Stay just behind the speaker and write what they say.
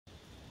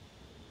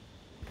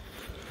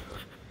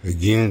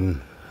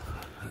Again,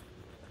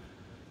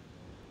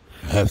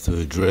 I have to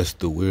address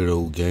the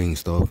weirdo gang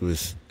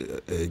stalkers.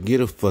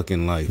 Get a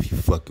fucking life, you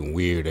fucking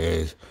weird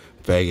ass,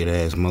 faggot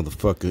ass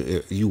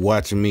motherfucker. You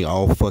watching me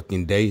all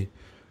fucking day,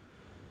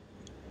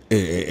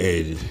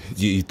 and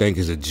you think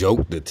it's a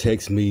joke to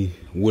text me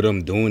what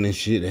I'm doing and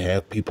shit and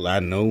have people I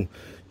know?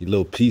 You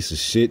little piece of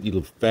shit, you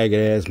little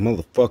faggot ass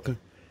motherfucker.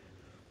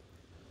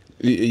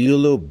 You a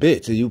little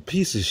bitch, you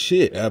piece of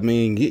shit. I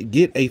mean,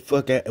 get a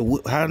fuck out.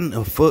 How in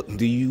the fuck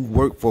do you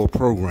work for a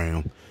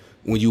program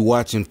when you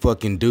watching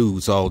fucking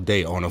dudes all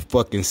day on a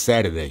fucking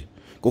Saturday?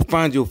 Go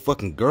find your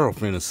fucking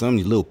girlfriend or something,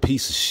 you little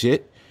piece of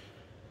shit.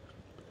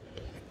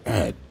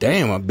 God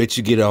damn, I bet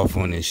you get off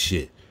on this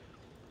shit.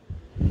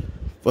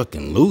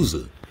 Fucking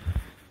loser.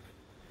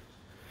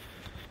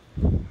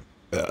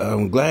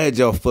 I'm glad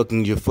your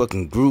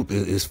fucking group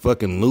is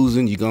fucking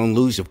losing. You're gonna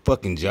lose your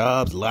fucking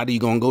jobs. A lot of you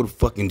gonna go to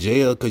fucking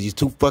jail because you're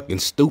too fucking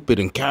stupid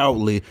and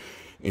cowardly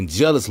and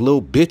jealous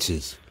little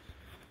bitches.